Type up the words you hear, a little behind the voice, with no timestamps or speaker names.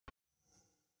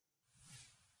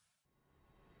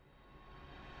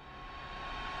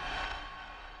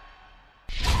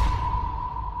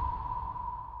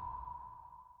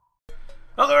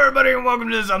Hello everybody and welcome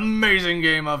to this amazing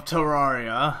game of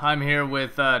Terraria. I'm here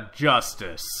with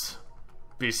Justice.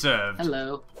 Be served.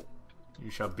 Hello. You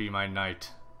shall be my knight,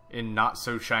 in not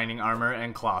so shining armor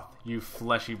and cloth, you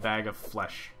fleshy bag of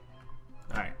flesh.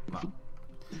 Alright,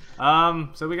 well.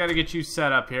 So we gotta get you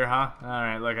set up here, huh?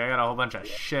 Alright, look, I got a whole bunch of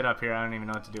shit up here I don't even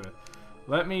know what to do with.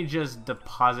 Let me just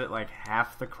deposit like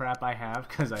half the crap I have,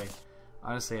 because I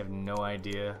honestly have no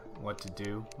idea what to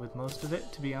do with most of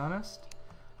it, to be honest.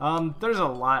 There's a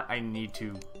lot I need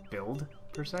to build,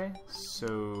 per se,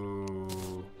 so,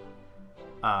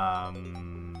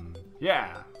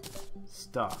 yeah,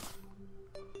 stuff.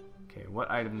 Okay,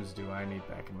 what items do I need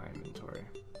back in my inventory?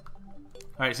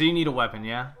 Alright, so you need a weapon,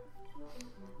 yeah?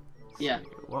 Yeah.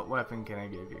 What weapon can I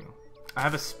give you? I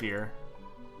have a spear.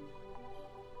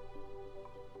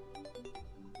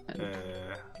 I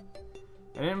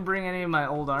didn't bring any of my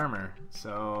old armor,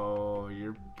 so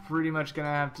you're pretty much gonna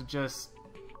have to just,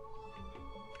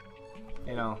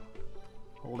 you know,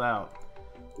 hold out.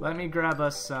 Let me grab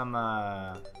us some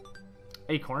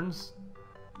acorns,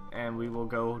 and we will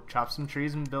go chop some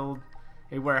trees and build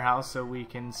a warehouse so we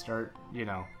can start, you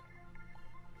know,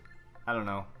 I don't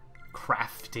know,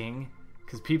 crafting,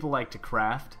 because people like to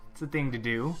craft. It's a thing to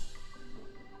do.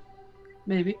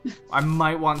 Maybe. I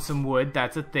might want some wood.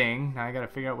 That's a thing. Now I gotta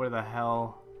figure out where the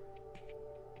hell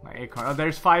my acorn. Oh,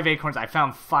 there's 5 acorns. I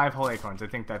found 5 whole acorns. I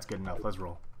think that's good enough. Let's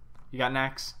roll. You got an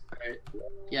axe? Alright.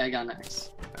 Yeah, I got an axe.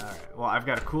 Alright. Well, I've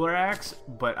got a cooler axe,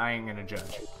 but I ain't gonna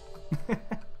judge.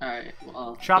 Alright,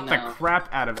 well. Chop the crap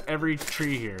out of every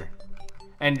tree here.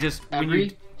 And just when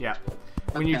you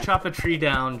when you chop a tree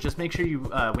down, just make sure you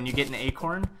when you get an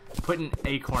acorn, put an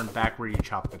acorn back where you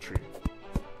chop the tree.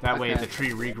 That way the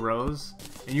tree regrows,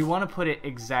 and you want to put it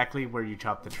exactly where you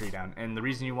chop the tree down. And the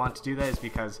reason you want to do that is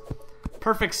because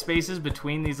perfect spaces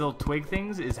between these little twig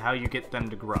things is how you get them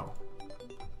to grow.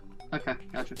 Okay,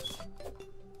 gotcha.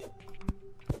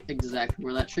 Exactly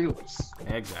where that tree was.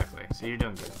 Exactly. So you're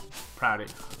doing good. Proud of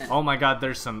you. Oh my god,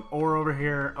 there's some ore over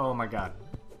here. Oh my god.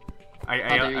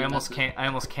 I almost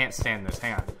can't stand this.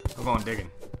 Hang on. I'm going digging.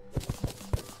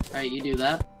 Alright, you do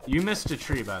that. You missed a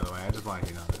tree, by the way. I just wanted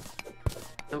you to know that.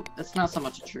 It's not so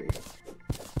much a tree.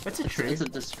 It's a tree. It's a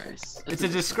disgrace. It's a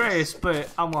disgrace, but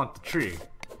I want the tree.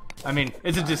 I mean,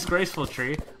 it's a disgraceful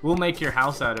tree. We'll make your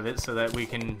house out of it so that we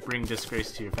can bring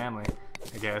disgrace to your family,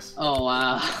 I guess. Oh,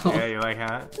 wow. Yeah, you like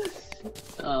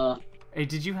that? Hey,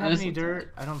 did you have any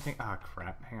dirt? I don't think... Oh,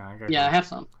 crap. Hang on. I have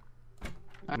some.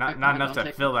 Not enough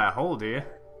to fill that hole, do you?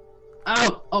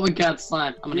 Oh! Oh my god,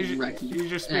 slime. I'm gonna wreck you. Use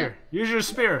your spear. Yeah. Use your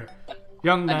spear.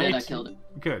 Young knight. I killed it.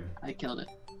 Good. I killed it.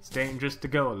 It's dangerous to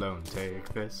go alone.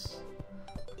 Take this.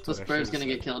 This bird's gonna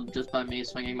get killed just by me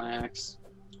swinging my axe.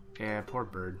 Yeah, poor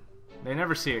bird. They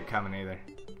never see it coming either.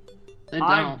 They don't.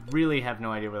 I really have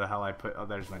no idea where the hell I put... Oh,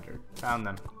 there's my dirt. Found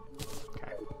them.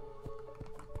 Okay.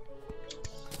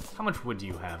 How much wood do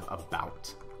you have?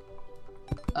 About?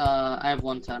 I have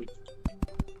 110.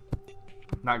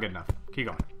 Not good enough. Keep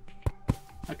going.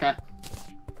 Okay.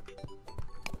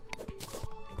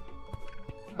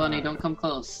 Bunny, don't come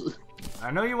close.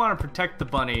 I know you want to protect the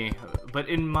bunny, but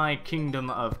in my kingdom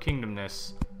of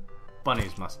kingdomness,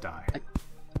 bunnies must die.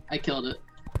 I killed it.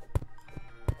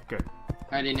 Good.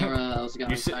 I already knew where I was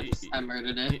going, so I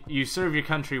murdered it. You serve your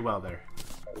country well there.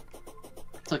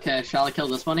 It's okay. Shall I kill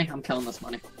this bunny? I'm killing this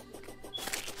bunny.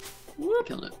 Whoop.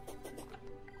 Killed it.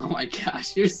 Oh my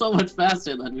gosh, you're so much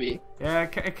faster than me. Yeah,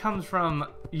 it comes from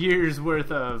years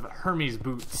worth of Hermes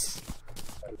boots.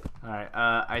 Alright,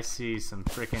 I see some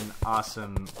freaking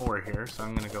awesome ore here, so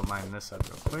I'm gonna go mine this up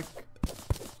real quick.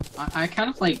 I kind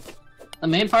of like... The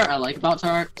main part I like about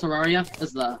Terraria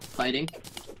is the fighting.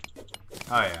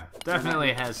 Oh yeah,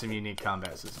 definitely has some unique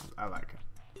combat systems. I like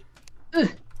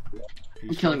it.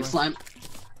 I'm killing the slime.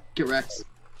 Get wrecked.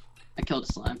 I killed a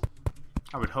slime.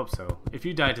 I would hope so. If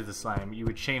you died to the slime, you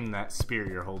would shame that spear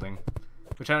you're holding.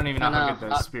 Which I don't even know how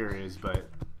good that spear is, but...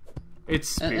 It's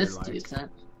spear-like. It's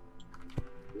decent.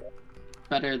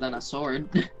 Better than a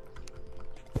sword.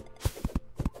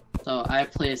 So I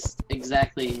placed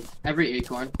exactly every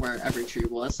acorn where every tree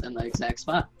was in the exact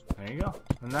spot. There you go.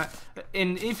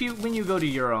 And if you when you go to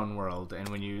your own world and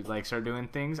when you like start doing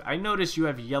things, I notice you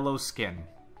have yellow skin.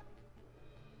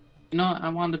 You know, I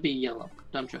want to be yellow.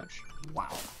 Don't judge. Wow.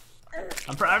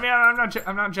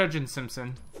 I'm not judging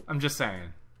Simpson. I'm just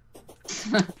saying.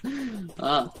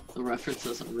 Oh, the reference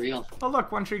isn't real. Oh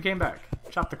look, one tree came back.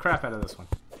 Chop the crap out of this one.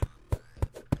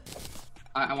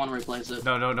 I want to replace it.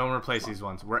 No, don't replace these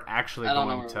ones. We're actually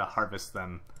going to harvest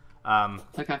them.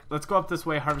 Okay. Let's go up this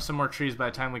way, harvest some more trees. By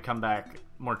the time we come back,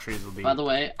 more trees will be... By the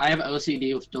way, I have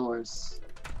OCD with doors.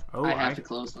 Oh, I have to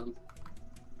close them.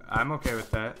 I'm okay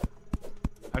with that.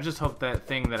 I just hope that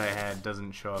thing that I had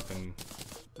doesn't show up in...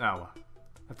 Oh, well. I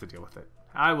have to deal with it.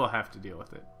 I will have to deal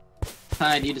with it.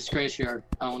 Tide, you disgrace your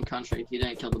own country. You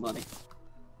didn't kill the bunny.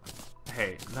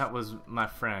 Hey, that was my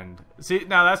friend. See,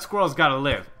 now that squirrel's gotta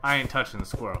live. I ain't touching the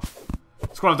squirrel.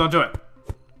 Squirrel, don't do it.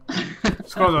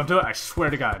 Squirrel, don't do it. I swear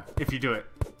to God, if you do it.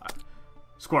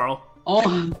 Squirrel.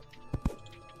 Oh.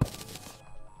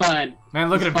 Fine. Man,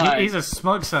 look at him. He's a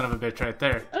smug son of a bitch right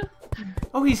there.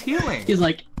 Oh, he's healing. He's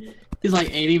like,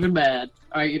 ain't even bad.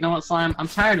 Alright, you know what, Slime? I'm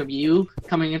tired of you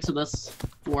coming into this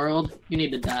world. You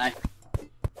need to die.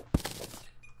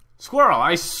 Squirrel,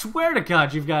 I swear to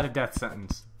God, you've got a death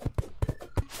sentence.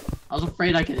 I was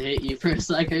afraid I could hit you for a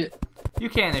second. You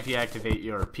can if you activate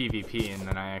your PvP and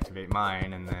then I activate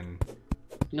mine and then...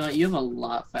 You know what, you have a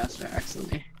lot faster axe than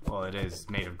me. Well, it is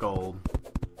made of gold.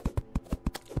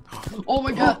 Oh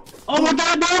my god! Oh my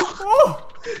god, no! Oh!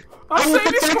 I'll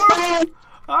save you, Squirrel!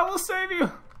 I will save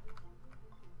you!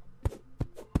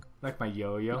 Like my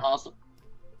yo-yo? Awesome.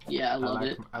 Yeah, I love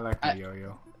it. I like my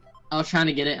yo-yo. I was trying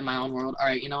to get it in my own world.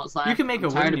 Alright, you know what, Slime? You can make a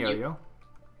wooden yo-yo.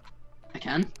 I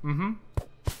can? Mm-hmm.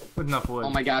 With enough wood. Oh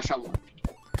my gosh,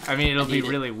 I mean, it'll be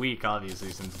really weak,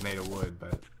 obviously, since it's made of wood,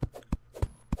 but...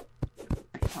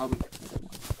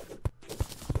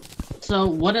 So,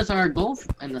 what is our goal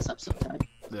in this episode, Tide?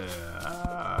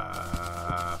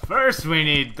 First, we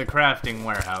need the crafting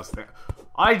warehouse thing.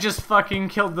 I just fucking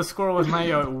killed the squirrel with my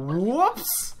yo.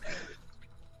 Whoops!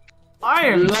 I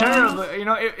am terrible. You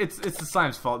know, it's the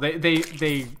slime's fault.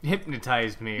 They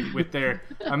hypnotized me with their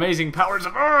amazing powers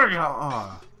of.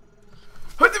 Oh.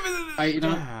 Alright, you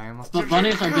know, but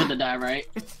bunnies are good to die, right?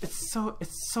 It's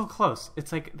so close.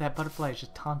 It's like that butterfly is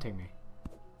just taunting me.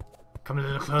 Come a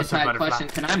little closer, It's butterfly. Question: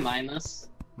 can I mine this?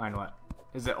 Mine what?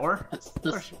 Is it ore?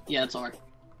 Yeah, it's ore.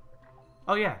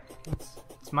 Oh yeah,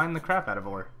 let's mine the crap out of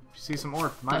ore. If you see some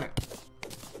ore, mine it.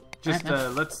 Just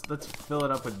let's fill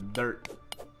it up with dirt.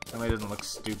 That way it doesn't look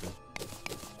stupid.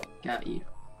 Got you.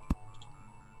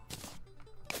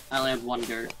 I only have one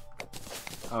dirt.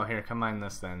 Oh here, come mine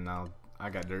this then. I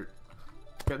got dirt.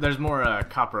 There's more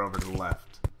copper over to the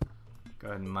left. Go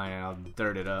ahead and mine it. I'll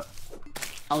dirt it up.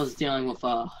 I was dealing with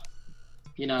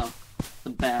you know, the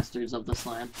bastards of the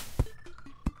slime.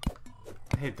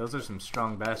 Hey, those are some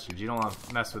strong bastards. You don't want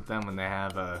to mess with them when they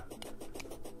have a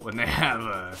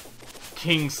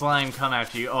king slime come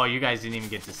after you. Oh, you guys didn't even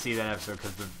get to see that episode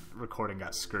because the recording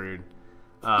got screwed.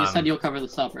 You said you'll cover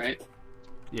this up, right?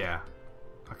 Yeah,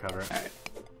 I'll cover it. Alright.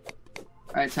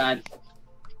 Alright, Tide.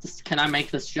 Can I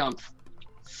make this jump?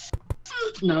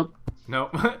 Nope.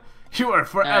 Nope. You are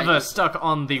forever stuck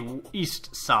on the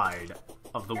east side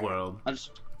of the world.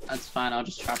 That's fine, I'll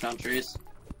just chop down trees.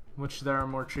 Which there are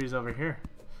more trees over here.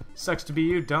 Sucks to be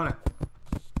you, don't it?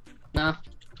 No.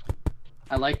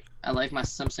 I like my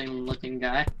Simpson looking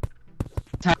guy.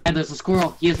 Tide, there's a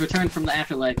squirrel. He has returned from the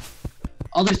afterlife.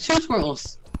 Oh, there's two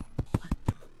squirrels!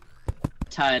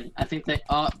 Tide, I think they...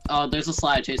 Oh, there's a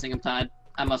slide chasing him, Tide.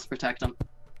 I must protect him.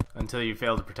 Until you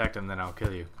fail to protect him, then I'll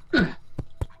kill you.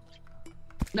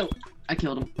 No, I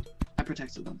killed him. I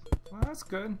protected them. Well, that's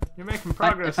good. You're making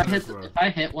progress in this world. If I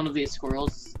hit one of these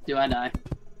squirrels, do I die?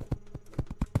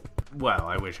 Well,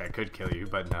 I wish I could kill you,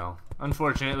 but no.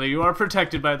 Unfortunately, you are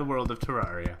protected by the world of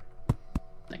Terraria.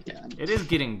 Thank God. It is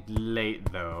getting late,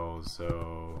 though,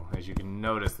 so as you can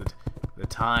notice, that the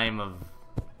time of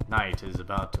night is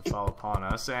about to fall upon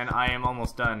us, and I am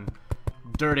almost done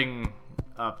dirting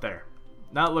up there.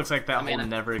 Now it looks like that hole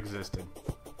never existed.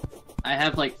 I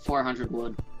have like 400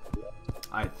 wood.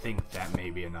 I think that may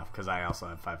be enough, because I also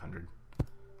have 500.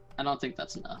 I don't think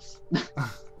that's enough.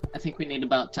 I think we need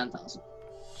about 10,000.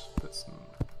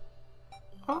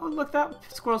 Oh, look, that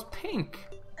squirrel's pink.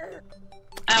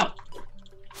 Ow!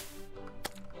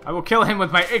 I will kill him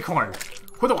with my acorn.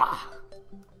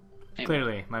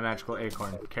 Clearly, my magical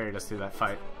acorn carried us through that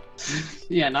fight.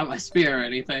 Yeah, not my spear or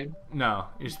anything. No,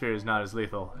 your spear is not as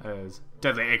lethal as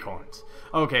deadly acorns.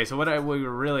 Okay, so what we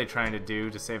were really trying to do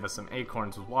to save us some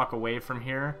acorns was walk away from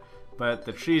here, but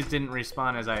the trees didn't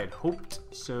respawn as I had hoped,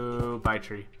 so bye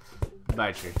tree.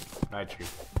 Bye tree. Bye tree.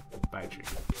 Bye tree.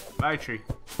 Bye tree.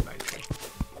 Bye tree.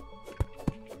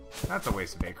 That's a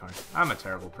waste of acorns. I'm a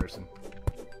terrible person.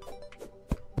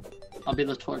 I'll be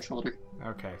the torch holder.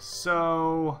 Okay,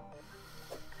 so...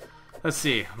 let's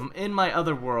see. In my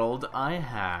other world, I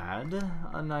had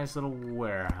a nice little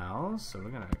warehouse. So we're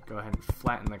going to go ahead and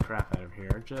flatten the crap out of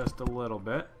here just a little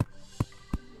bit.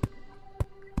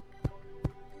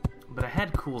 But I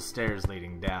had cool stairs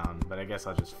leading down, but I guess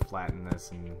I'll just flatten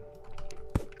this and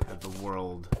have the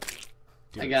world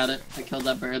do I got it. I killed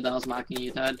that bird that was mocking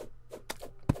you, Tide.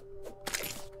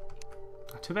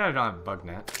 Too bad I don't have bug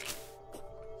net.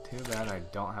 Too bad I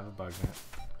don't have a bug net.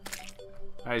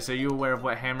 Alright, so you aware of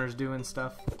what hammers do and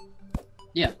stuff?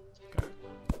 Yeah. Okay.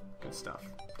 Good stuff.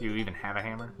 Do you even have a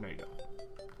hammer? No, you don't.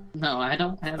 No, I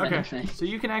don't have anything. So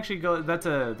you can actually go. That's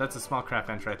a small craft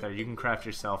bench right there. You can craft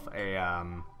yourself a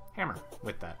hammer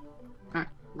with that. Alright,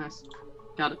 nice.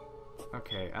 Got it.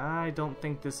 Okay, I don't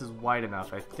think this is wide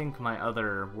enough. I think my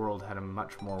other world had a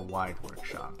much more wide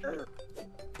workshop.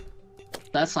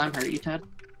 That slime hurt you, Ted?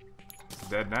 It's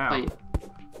dead now. Wait.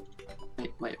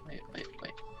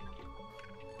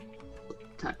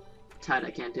 Ted,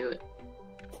 I can't do it.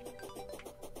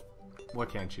 What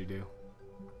can't you do?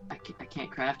 I can't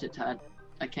craft it, Ted.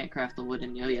 I can't craft the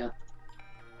wooden yo-yo.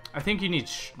 I think you need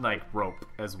like rope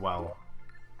as well.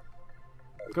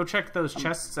 Go check those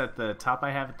chests at the top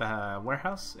I have at the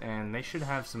warehouse, and they should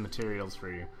have some materials for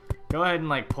you. Go ahead and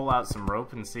like pull out some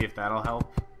rope and see if that'll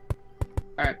help.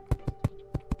 Alright.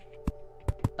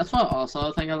 That's what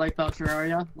also a thing I like about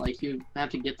Terraria. Like, you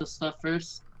have to get the stuff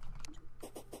first.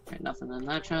 Okay, nothing in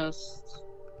that chest.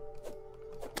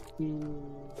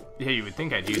 Yeah, you would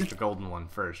think I'd use the golden one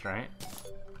first, right?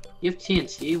 You have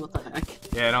TNT? What the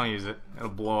heck? Yeah, don't use it. It'll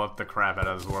blow up the crap out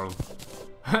of this world.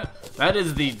 That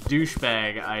is the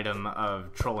douchebag item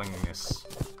of trollingness.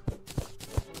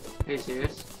 Are you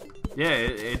serious? Yeah,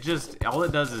 it just, all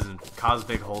it does is cause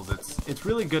big holes. It's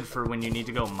really good for when you need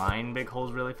to go mine big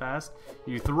holes really fast.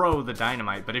 You throw the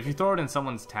dynamite, but if you throw it in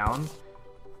someone's town,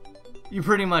 you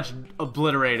pretty much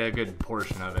obliterate a good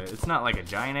portion of it. It's not like a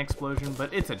giant explosion,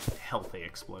 but it's a healthy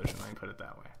explosion, let me put it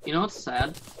that way. You know what's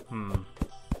sad? Hmm.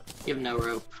 You have no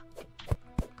rope.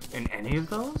 In any of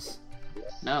those?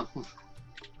 No.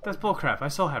 That's bullcrap. I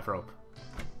still have rope.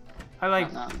 I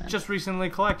just recently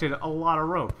collected a lot of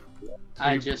rope.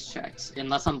 I just checked.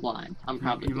 Unless I'm blind. I'm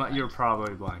probably blind. You're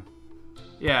probably blind.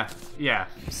 Yeah.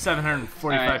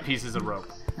 745 pieces of rope.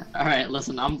 Alright,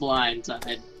 listen, I'm blind.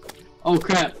 Oh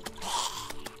crap.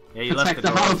 Yeah, you left the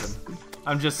door open.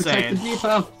 I'm just saying. The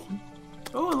depot.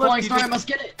 Oh, look, Falling star, I must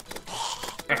get it.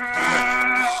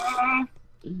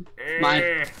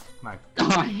 My.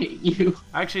 Oh, I hate you.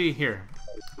 Actually, here.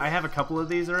 I have a couple of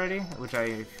these already, which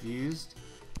I've used.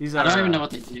 These are. I don't even know what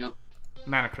they do.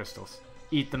 Mana crystals.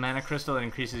 Eat the mana crystal, it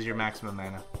increases your maximum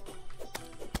mana.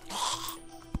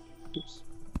 Oops.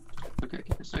 Okay, give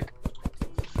me a sec.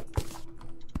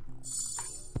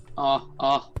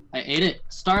 Oh, I ate it.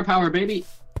 Star power, baby.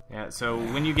 Yeah, so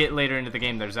when you get later into the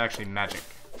game, there's actually magic.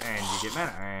 And you get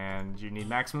mana, and you need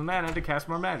maximum mana to cast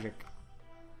more magic.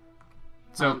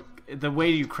 So, the way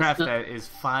you craft that is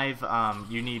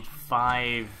you need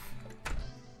five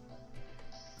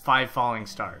falling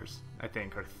stars, I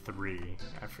think, or 3,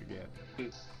 I forget.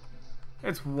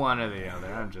 It's one or the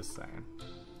other, I'm just saying.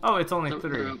 Oh, it's only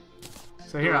 3.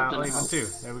 So here, I'll leave them 2.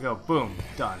 There we go, boom,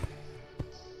 done.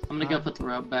 I'm gonna go put the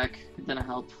rope back, it didn't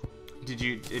help. It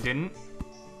didn't?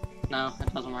 No,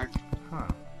 it doesn't work. Huh.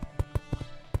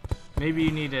 Maybe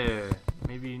you need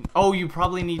oh, you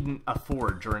probably need a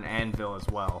forge or an anvil as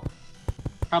well.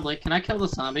 Probably. Can I kill the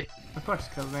zombie? Of course,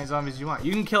 kill as many zombies as you want.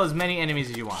 You can kill as many enemies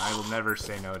as you want. I will never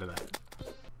say no to that.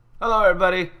 Hello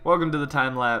everybody, welcome to the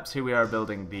time lapse. Here we are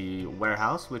building the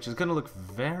warehouse, which is going to look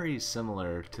very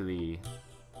similar to the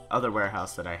other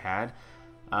warehouse that I had.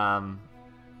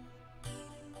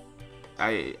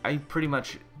 I pretty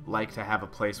much like to have a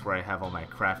place where I have all my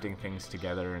crafting things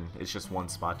together and it's just one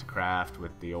spot to craft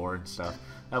with the ore and stuff.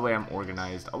 That way I'm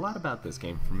organized. A lot about this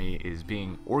game for me is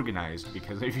being organized,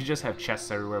 because if you just have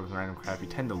chests everywhere with random crap, you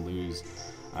tend to lose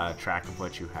track of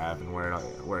what you have and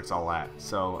where it's all at.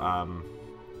 So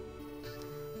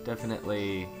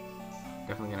definitely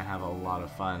gonna have a lot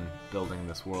of fun building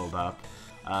this world up.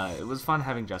 It was fun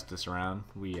having Justice around.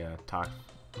 We talked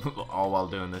all while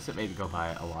doing this. It made it go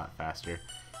by a lot faster,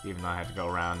 even though I had to go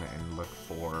around and look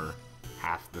for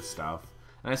half the stuff.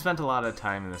 And I spent a lot of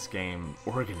time in this game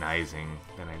organizing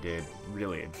than I did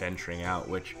really adventuring out,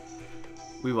 which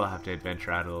we will have to adventure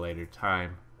out at a later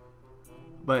time.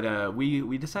 But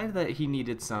we decided that he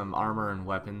needed some armor and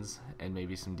weapons, and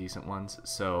maybe some decent ones.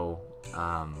 So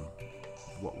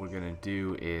what we're gonna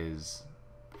do is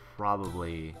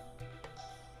probably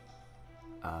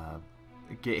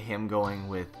get him going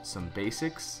with some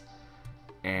basics,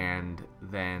 and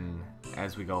then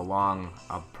as we go along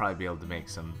I'll probably be able to make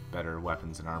some better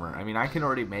weapons and armor. I mean, I can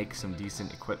already make some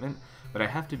decent equipment, but I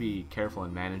have to be careful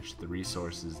and manage the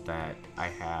resources that I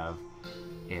have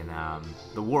in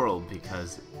the world,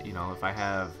 because, you know, if I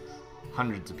have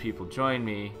hundreds of people join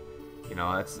me, you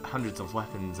know, that's hundreds of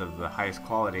weapons of the highest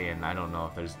quality, and I don't know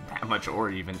if there's that much ore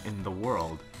even in the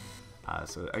world.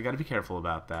 So I gotta be careful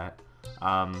about that.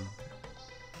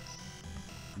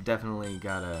 Definitely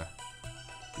gotta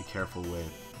be careful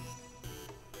with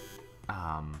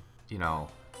you know,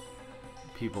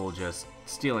 people just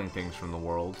stealing things from the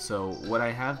world. So what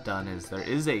I have done is there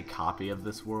is a copy of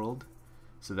this world,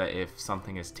 so that if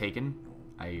something is taken,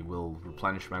 I will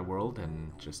replenish my world,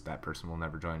 and just that person will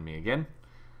never join me again.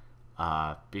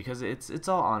 Because it's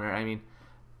all honor. I mean,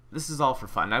 this is all for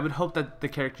fun. I would hope that the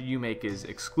character you make is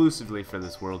exclusively for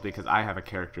this world, because I have a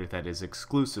character that is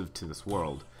exclusive to this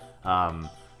world.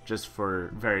 Just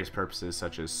for various purposes,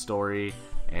 such as story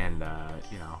and,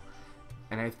 you know,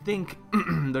 and I think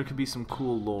there could be some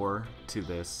cool lore to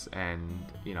this, and,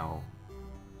 you know,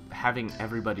 having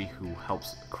everybody who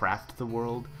helps craft the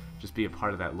world just be a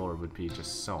part of that lore would be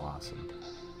just so awesome.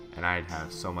 And I'd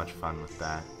have so much fun with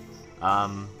that.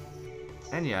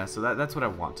 And yeah, so that's what I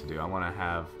want to do. I want to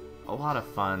have a lot of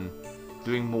fun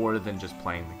doing more than just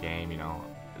playing the game, you know.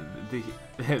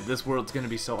 This world's going to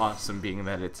be so awesome, being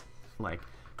that it's, like,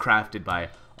 crafted by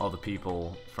all the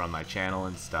people from my channel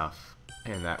and stuff,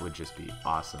 and that would just be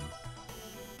awesome.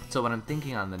 So what I'm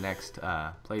thinking on the next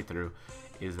playthrough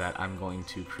is that I'm going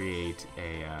to create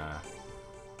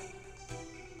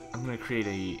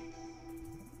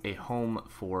a home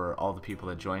for all the people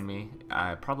that join me.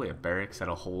 Probably a barracks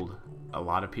that'll hold a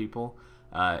lot of people.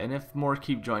 And if more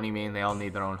keep joining me and they all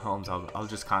need their own homes, I'll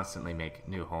just constantly make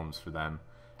new homes for them.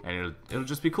 And it'll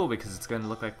just be cool, because it's going to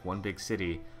look like one big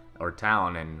city or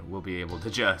town, and we'll be able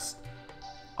to just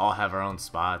all have our own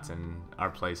spots and our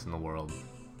place in the world.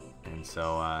 And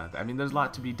so, I mean, there's a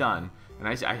lot to be done. And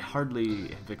I hardly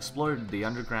have explored the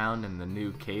underground and the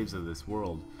new caves of this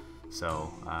world.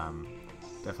 So,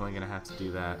 definitely going to have to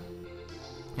do that.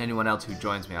 Anyone else who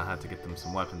joins me, I'll have to get them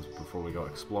some weapons before we go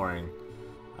exploring.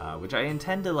 Which I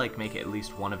intend to, like, make at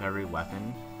least one of every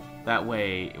weapon. That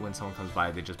way, when someone comes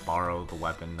by, they just borrow the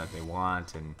weapon that they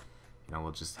want, and, you know,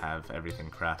 we'll just have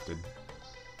everything crafted.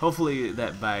 Hopefully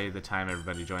that by the time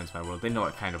everybody joins my world, they know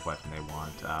what kind of weapon they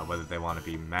want. Whether they want to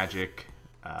be magic,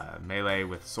 melee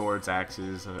with swords,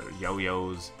 axes,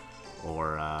 yo-yos,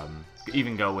 or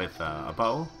even go with a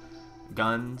bow,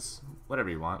 guns, whatever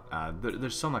you want.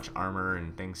 There's so much armor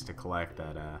and things to collect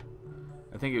that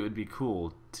I think it would be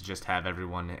cool to just have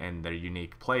everyone and their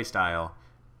unique playstyle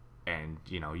and,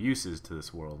 you know, uses to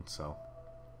this world. So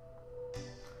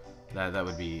that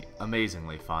would be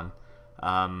amazingly fun.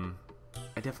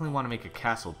 I definitely want to make a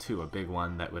castle too, a big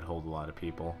one that would hold a lot of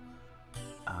people.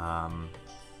 And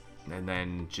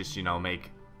then just, you know,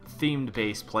 make themed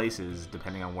based places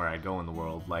depending on where I go in the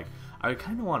world. Like, I would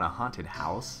kind of want a haunted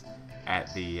house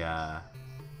at the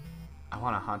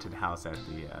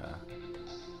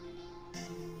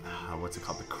what's it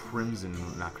called? The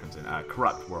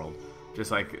Corrupt world. Just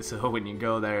like, so when you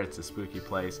go there, it's a spooky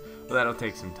place. But that'll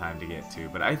take some time to get to.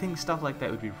 But I think stuff like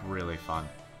that would be really fun.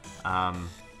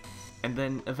 And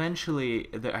then eventually,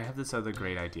 I have this other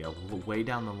great idea. Way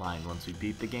down the line, once we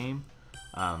beat the game,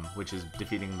 which is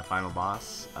defeating the final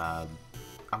boss, I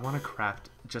want to craft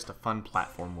just a fun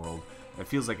platform world. It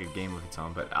feels like a game of its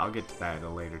own, but I'll get to that at a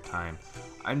later time.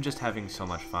 I'm just having so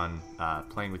much fun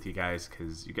playing with you guys,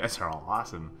 because you guys are all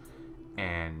awesome.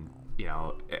 And, you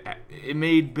know, it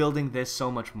made building this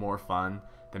so much more fun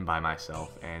than by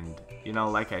myself. And, you know,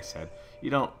 like I said, you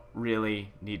don't really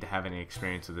need to have any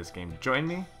experience with this game to join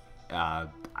me. I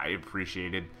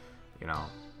appreciated, you know,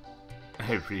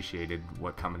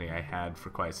 what company I had for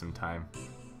quite some time.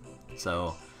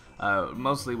 So,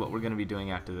 mostly what we're going to be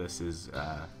doing after this is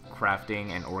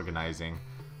crafting and organizing.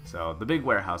 So the big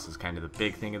warehouse is kind of the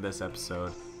big thing of this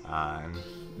episode, and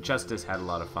Justice had a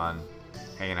lot of fun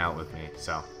hanging out with me.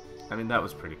 So, I mean, that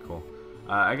was pretty cool.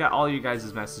 I got all you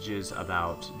guys' messages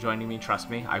about joining me. Trust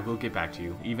me, I will get back to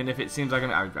you. Even if it seems like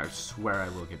I swear I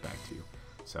will get back to you.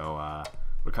 So,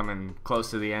 we're coming close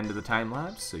to the end of the time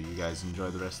lapse, so you guys enjoy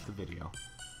the rest of the video.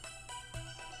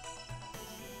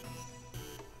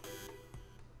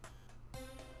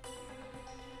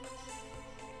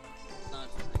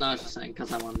 No, I was just saying,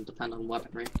 because I want to depend on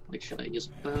weaponry. Like, should I use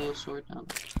a bow, sword? No.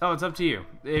 Oh, it's up to you.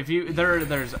 If you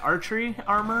there's archery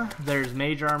armor, there's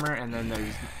mage armor, and then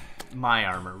there's my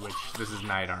armor, which this is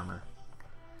knight armor.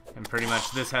 And pretty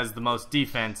much this has the most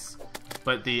defense,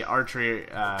 but the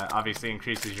archery obviously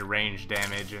increases your range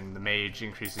damage, and the mage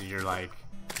increases your, like,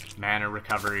 mana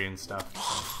recovery and stuff.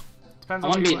 So, depends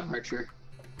on I want to be an archer.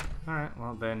 Alright,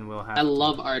 well then we'll have I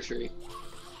love archery.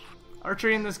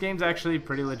 Archery in this game's actually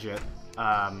pretty legit.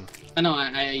 I know,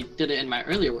 I did it in my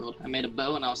earlier world. I made a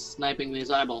bow and I was sniping these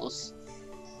eyeballs.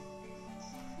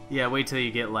 Yeah, wait till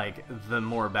you get, like, the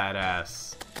more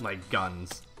badass, like,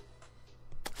 guns.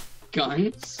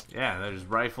 Guns? Yeah, there's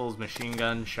rifles, machine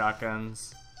guns,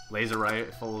 shotguns, laser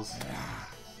rifles.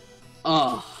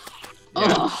 Oh.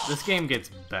 Yeah, Oh. this game gets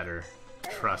better.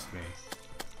 Trust me.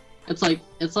 It's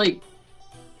like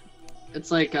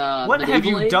It's like What have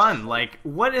medieval you age. done? Like,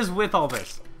 what is with all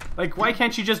this? Like, why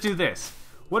can't you just do this?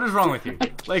 What is wrong with you?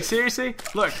 Like, seriously?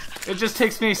 Look, it just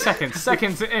takes me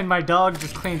seconds, and my dog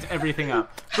just cleans everything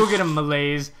up. Go get him,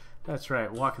 Malaise. That's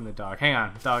right, walking the dog. Hang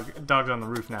on, dog's on the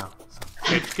roof now.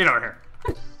 So, get over here.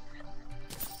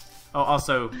 Oh,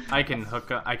 also, I can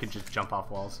I could just jump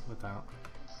off walls without.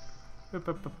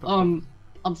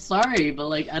 I'm sorry, but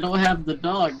like I don't have the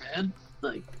dog, man.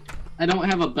 Like, I don't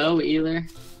have a bow either.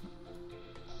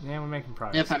 Yeah, we're making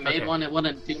progress. If I made one, it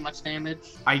wouldn't do much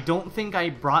damage. I don't think I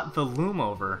brought the loom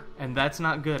over, and that's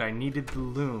not good. I needed the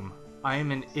loom. I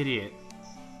am an idiot.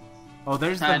 Oh,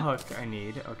 there's the hook I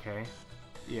need. Okay.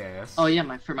 Yes. Oh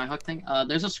yeah, for my hook thing.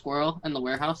 There's a squirrel in the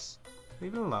warehouse.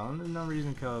 Leave it alone. There's no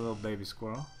reason to kill a little baby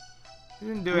squirrel. He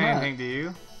didn't do anything to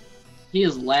you. He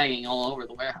is lagging all over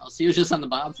the warehouse. He was just on the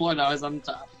bottom floor, now he's on the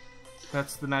top.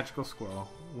 That's the magical squirrel.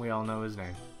 We all know his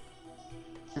name.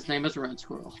 His name is Red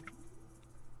Squirrel.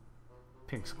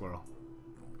 Pink squirrel.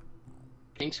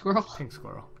 Pink squirrel? Pink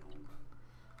squirrel.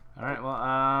 Alright, well,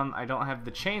 I don't have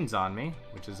the chains on me,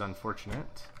 which is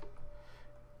unfortunate.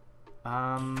 Okay,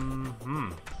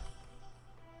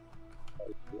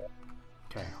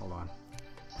 hold on.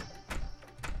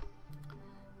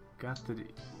 Got the...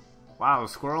 Wow,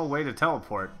 squirrel, way to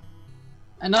teleport.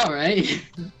 I know, right?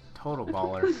 Total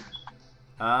baller.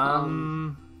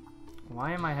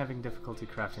 Why am I having difficulty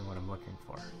crafting what I'm looking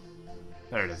for?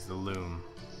 There it is, the loom.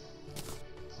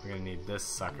 We're gonna need this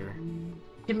sucker. You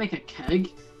can make a keg?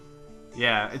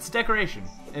 Yeah, it's decoration.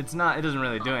 It's not, it doesn't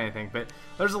really do anything, but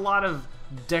there's a lot of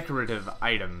decorative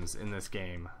items in this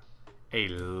game. A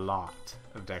lot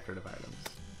of decorative items.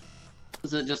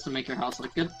 Is it just to make your house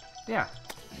look good? Yeah.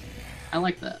 I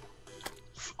like that.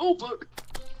 Oh, fuck!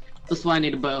 This is why I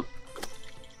need a bow.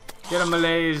 Get a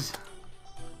Malaise.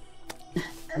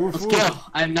 Let's go!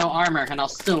 I have no armor, and I'll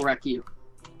still wreck you.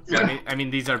 I mean,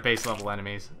 these are base level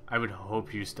enemies. I would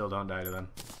hope you still don't die to them.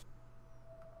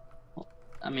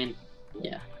 I mean,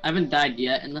 yeah. I haven't died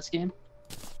yet in this game.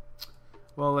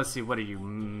 Well, let's see. What are you?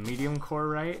 Medium core,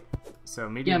 right? So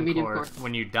medium core.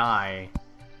 When you die,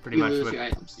 pretty much lose your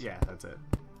items. Yeah, that's it.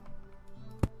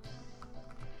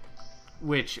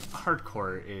 Which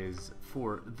hardcore is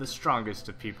for the strongest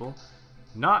of people,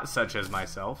 not such as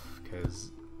myself,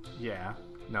 because yeah,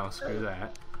 no, screw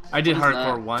that. I did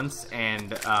hardcore once,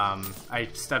 and I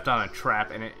stepped on a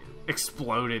trap, and it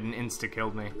exploded and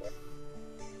insta-killed me.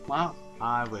 Wow.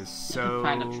 I was so...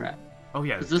 Kind of trap. Oh,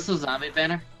 yeah. Is this a zombie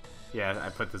banner? Yeah, I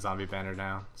put the zombie banner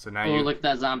down. So now Oh, look at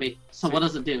that zombie. So what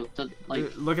does it do?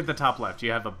 Look at the top left.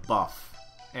 You have a buff.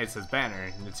 It says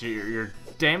banner. And it's your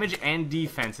damage and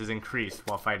defense is increased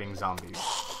while fighting zombies.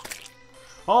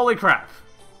 Holy crap.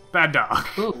 Bad dog.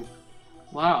 Ooh.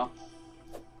 Wow.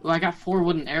 Well, I got 4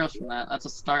 wooden arrows from that. That's a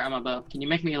start on my bow. Can you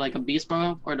make me like a beast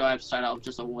bow, or do I have to start out with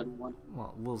just a wooden one?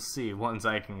 Well, we'll see once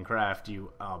I can craft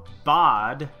you a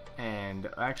bod. And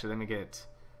actually, let me get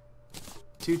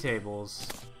 2 tables,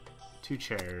 2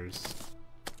 chairs,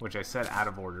 which I said out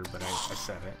of order, but I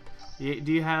said it.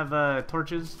 Do you have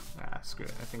torches? Ah, screw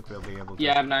it. I think we'll be able to.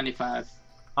 Yeah, I have 95.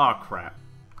 Oh, crap.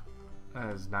 That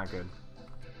is not good.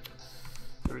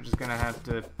 So we're just gonna have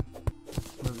to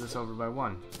move this over by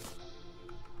 1.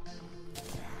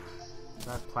 Is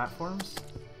that platforms?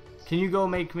 Can you go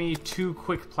make me 2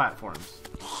 quick platforms?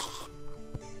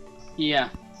 Yeah,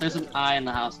 there's an eye in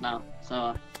the house now,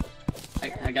 so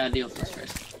I gotta deal with this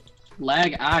first.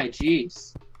 Lag eye,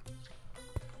 jeez.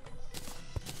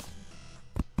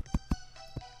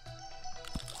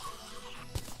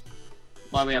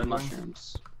 Why we have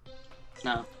mushrooms?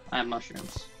 No, I have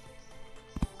mushrooms.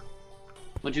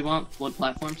 What'd you want? Wood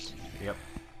platforms? Yep.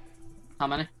 How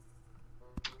many?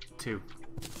 2.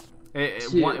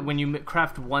 2. When you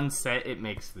craft 1 set, it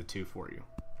makes the 2 for you.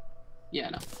 Yeah, I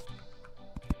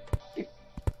know.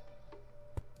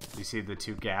 You see the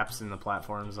 2 gaps in the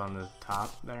platforms on the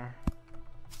top there?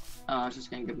 Oh, I was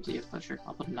just gonna give it to you, but sure,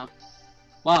 I'll put it up.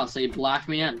 Wow, so you blocked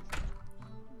me in.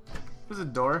 There's a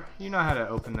door. You know how to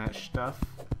open that stuff.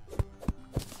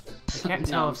 I can't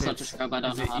tell I'm if such it's... a scrub, I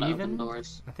don't know how to open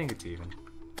doors. I think it's even.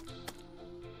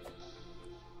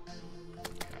 Okay,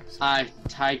 so...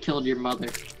 Ty killed your mother.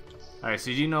 Alright, so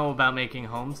do you know about making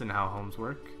homes and how homes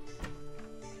work?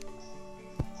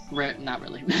 Not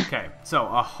really. Okay, so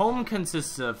a home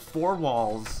consists of 4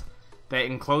 walls that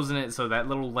enclose in it, so that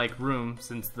little like room,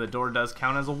 since the door does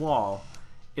count as a wall,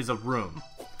 is a room.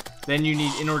 Then you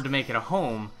need, in order to make it a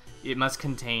home, it must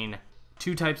contain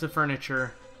 2 types of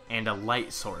furniture and a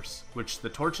light source, which the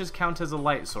torches count as a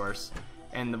light source,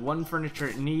 and the one furniture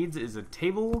it needs is a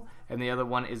table, and the other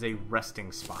one is a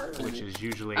resting spot, which is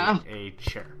usually a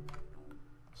chair.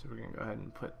 So we're gonna go ahead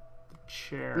and put the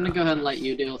chair. I'm gonna go ahead and let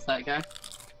you deal with that guy.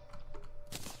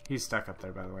 He's stuck up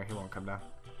there, by the way. He won't come down.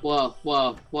 Whoa,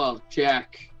 whoa, whoa,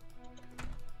 Jack.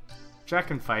 Jack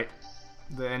can fight.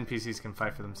 The NPCs can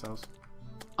fight for themselves.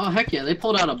 Oh, heck yeah. They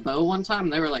pulled out a bow one time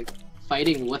and they were, like,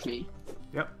 fighting with me.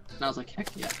 Yep. And I was like,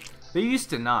 heck yeah. They used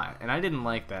to not, and I didn't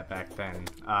like that back then.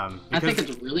 I think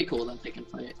it's really cool that they can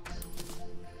fight.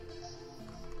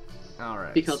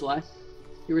 Alright. Because why?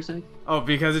 You were saying? Oh,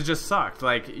 because it just sucked.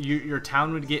 Like, your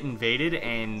town would get invaded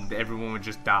and everyone would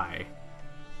just die.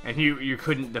 And you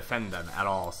couldn't defend them at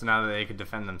all. So now that they could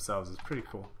defend themselves, it's pretty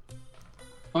cool.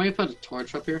 Want me to put a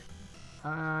torch up here?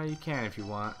 You can if you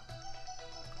want.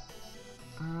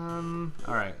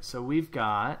 Alright, so we've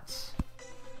got...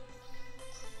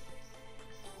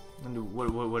 What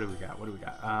do we got? What do we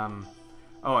got?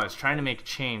 Oh, I was trying to make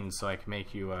chains so I can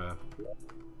make you, Okay,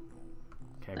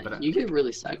 but... You get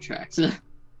really sidetracked.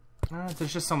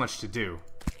 There's just so much to do.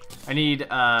 I need,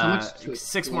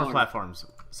 6 more platforms.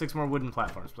 6 more wooden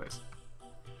platforms, please.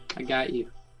 I got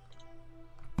you.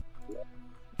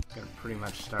 Gotta pretty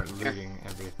much start looting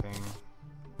everything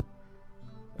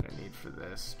that I need for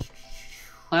this.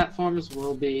 Platforms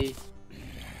will be...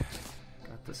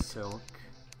 Got the silk.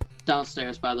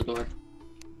 Downstairs by the door.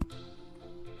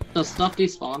 Does stuff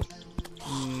despawn?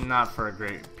 Not for a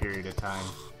great period of time.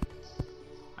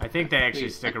 I think they actually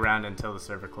stick around until the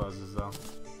server closes, though.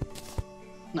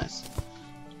 Nice.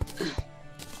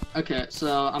 Okay,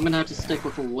 so I'm gonna have to stick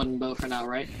with a wooden bow for now,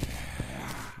 right?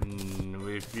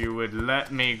 If you would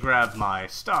let me grab my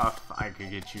stuff, I could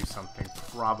get you something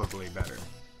probably better.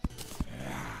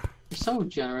 You're so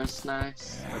generous,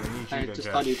 nice. But I need you to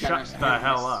thought you just shut the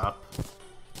hell up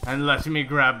and let me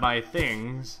grab my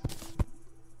things.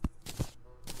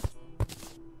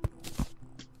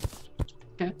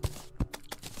 Okay.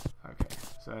 Okay,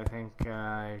 so I think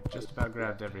I just about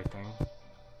grabbed everything.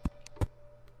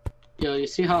 Yo, you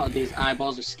see how these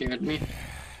eyeballs are scared me?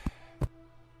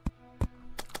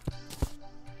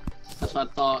 That's what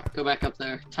I thought. Go back up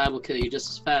there. Tide will kill you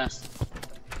just as fast.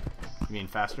 You mean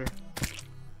faster?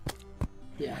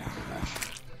 Yeah, pretty much.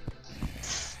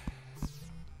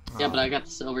 Yeah, but I got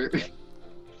the silver.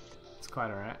 It's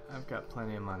quite alright. I've got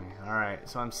plenty of money. Alright,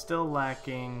 so I'm still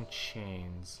lacking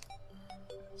chains.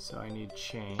 So I need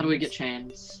chains. How do we get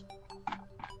chains?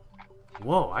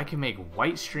 Whoa, I can make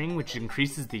white string, which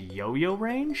increases the yo-yo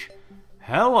range?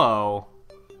 Hello!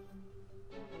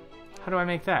 How do I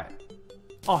make that?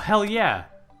 Oh, hell yeah!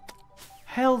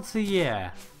 Hell to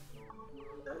yeah!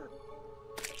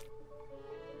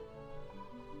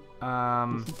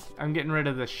 I'm getting rid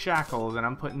of the shackles and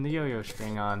I'm putting the yo-yo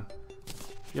string on.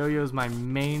 Yo-yo's my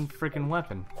main freaking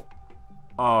weapon.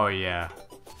 Oh, yeah.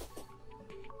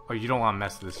 Oh, you don't want to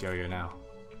mess with this yo-yo now.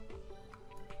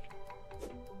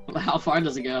 How far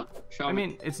does it go? Show me. I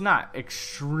mean, it's not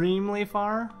extremely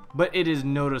far, but it is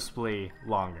noticeably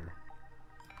longer.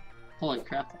 Holy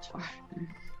crap, that's far.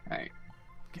 Alright.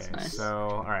 Okay, nice.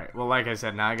 so, alright. Well, like I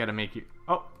said, now I gotta make you...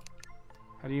 Oh!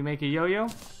 How do you make a yo-yo?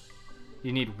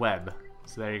 You need web.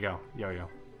 So there you go, yo-yo.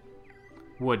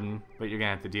 Wooden, but you're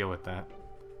gonna have to deal with that.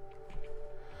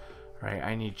 Right,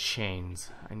 I need chains.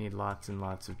 I need lots and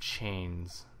lots of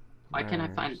chains. Why can't I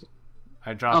find it?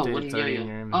 I dropped it. wooden It's already yo-yo. in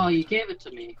your inventory. Oh, you gave it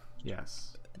to me.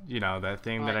 Yes. You know, that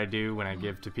thing that I do when I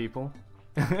give to people.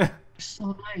 You're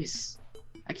so nice.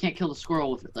 I can't kill the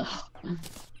squirrel with it, though.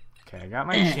 Okay, I got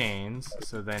my chains.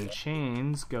 So then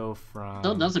chains go from...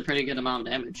 Still does a pretty good amount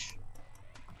of damage.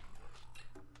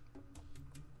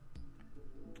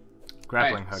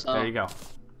 Grappling Right, hook. so- There you go.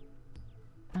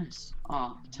 Nice.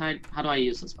 Oh, Tide, how do I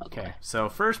use this, by the Okay, way? so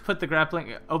first put the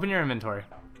grappling... Open your inventory.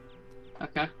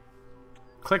 Okay.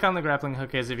 Click on the grappling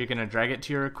hook as if you're going to drag it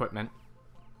to your equipment.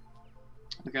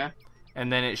 Okay.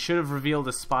 And then it should have revealed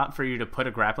a spot for you to put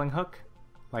a grappling hook.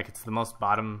 Like it's the most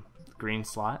bottom green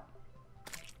slot.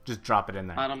 Just drop it in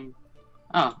there. Bottom.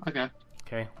 Oh, okay.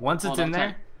 Okay, once it's Hold in on there,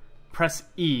 tight. press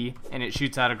E and it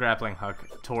shoots out a grappling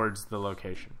hook towards the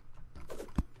location.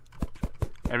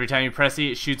 Every time you press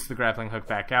E, it shoots the grappling hook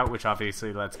back out, which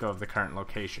obviously lets go of the current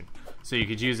location. So you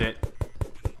could use it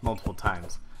multiple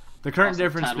times. The current Also,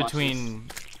 difference Tide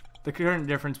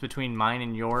between mine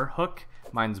and your hook,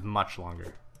 mine's much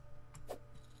longer.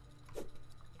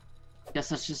 Guess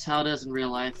that's just how it is in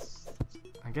real life.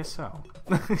 I guess so.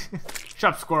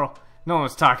 Shut up, squirrel. No one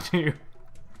was talking to you.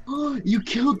 Oh, you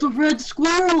killed the red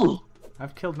squirrel!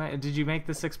 I've killed my... Did you make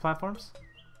the 6 platforms?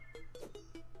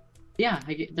 Yeah,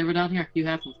 they were down here. You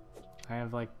have them. I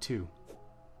have like 2.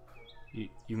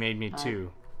 You made me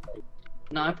 2.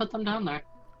 No, I put them down there.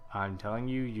 I'm telling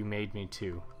you, you made me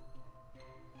 2.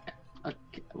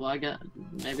 Okay, well,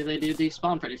 maybe they do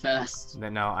despawn pretty fast.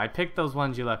 No, I picked those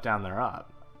ones you left down there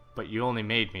up. But you only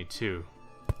made me 2.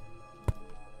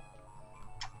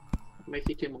 Make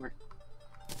you 2 more.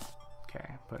 Okay,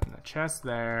 putting a chest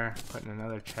there, putting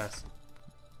another chest.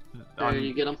 There,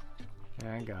 you get them?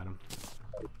 Yeah, I got them.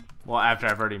 Well, after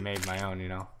I've already made my own, you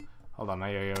know. Hold on,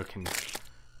 my yo-yo can...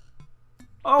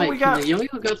 Oh, wait, we got... Can the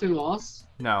yo-yo go through walls?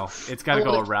 No, it's got to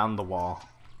go around the wall.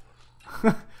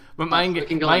 But mine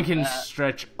can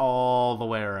stretch all the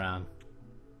way around.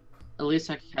 At least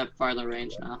I have farther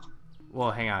range now.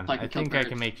 Well, hang on. I think I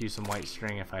can birds. make you some white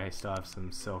string if I still have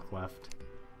some silk left.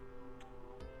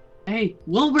 Hey,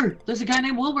 Wilbur! There's a guy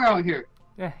named Wilbur out here!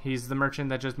 Yeah, he's the merchant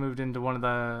that just moved into one of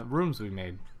the rooms we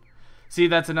made. See,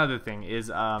 that's another thing, is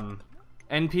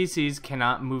NPCs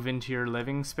cannot move into your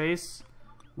living space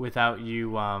without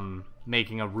you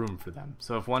making a room for them.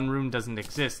 So if one room doesn't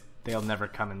exist, they'll never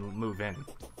come and move in.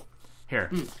 Here,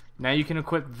 now you can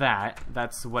equip that.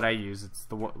 That's what I use. It's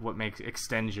the what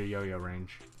extends your yo-yo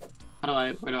range.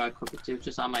 Where do I equip it to?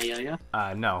 Just on my yo-yo?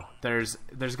 No, there's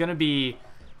gonna be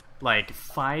like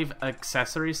 5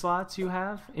 accessory slots you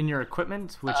have in your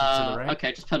equipment, which is to the right.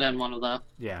 Okay, just put in one of those.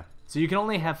 Yeah. So you can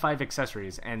only have 5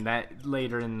 accessories, and that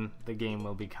later in the game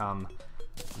will become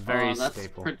very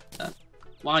staple.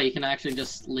 Wow, you can actually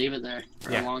just leave it there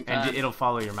for a long time. And it'll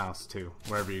follow your mouse too,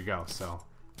 wherever you go. So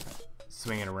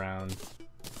swing it around.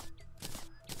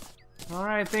 All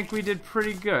right, I think we did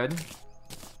pretty good.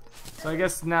 So I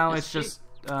guess now it's just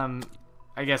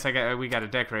I guess we got to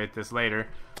decorate this later.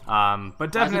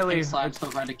 But definitely. Why is it slime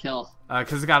so hard to kill?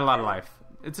 Because it's got a lot of life.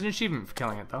 It's an achievement for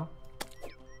killing it, though.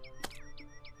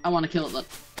 I want to kill it. Look,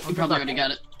 you probably already got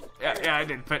it. Yeah, I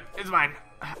did. But it's mine.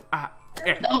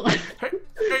 Here. No.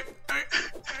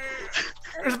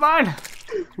 It's mine.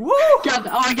 Woo! God,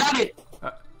 oh, I got it.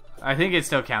 I think it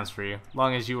still counts for you,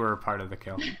 long as you were a part of the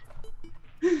kill.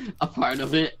 A part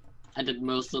of it. I did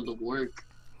most of the work.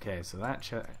 Okay, so that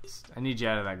chest. I need you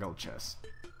out of that gold chest.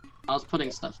 I was putting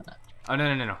stuff in it. Oh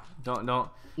no! Don't. No,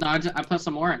 I put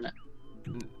some more in it.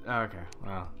 Okay,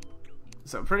 well.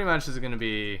 So pretty much is going to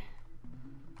be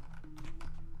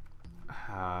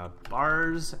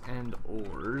bars and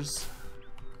ores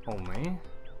only.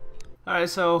 Alright,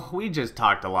 so we just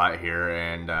talked a lot here,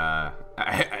 and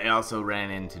I also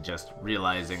ran into just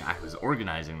realizing I was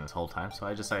organizing this whole time, so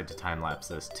I decided to time-lapse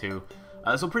this too.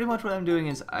 So pretty much what I'm doing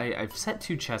is I've set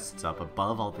 2 chests up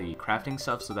above all the crafting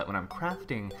stuff so that when I'm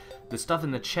crafting, the stuff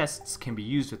in the chests can be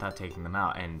used without taking them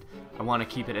out, and I want to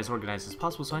keep it as organized as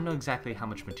possible so I know exactly how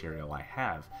much material I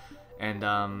have. And,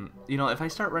 you know, if I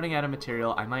start running out of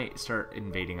material, I might start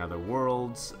invading other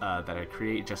worlds that I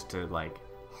create just to, like,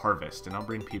 harvest, and I'll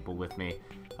bring people with me.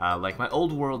 Like, my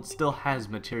old world still has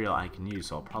material I can use,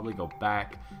 so I'll probably go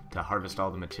back to harvest all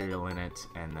the material in it,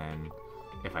 and then,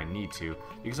 if I need to,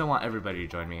 because I want everybody to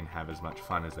join me and have as much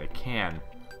fun as they can.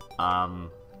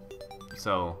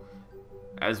 So,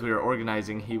 as we were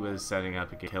organizing, he was setting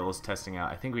up kills, testing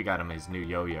out, I think we got him his new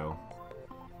yo-yo.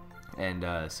 And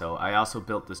so I also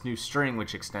built this new string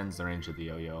which extends the range of the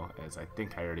yo-yo, as I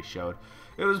think I already showed.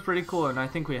 It was pretty cool, and I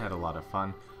think we had a lot of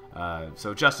fun.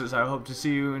 So Justice, I hope to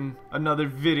see you in another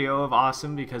video of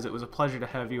awesome, because it was a pleasure to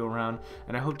have you around,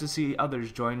 and I hope to see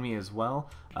others join me as well.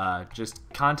 Just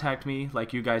contact me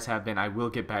like you guys have been. I will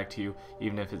get back to you,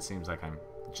 even if it seems like I'm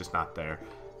just not there.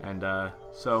 And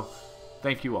so,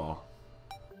 thank you all.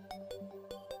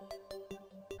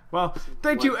 Well,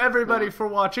 thank you everybody for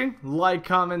watching. Like,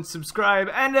 comment, subscribe,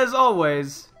 and as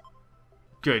always,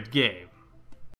 good game.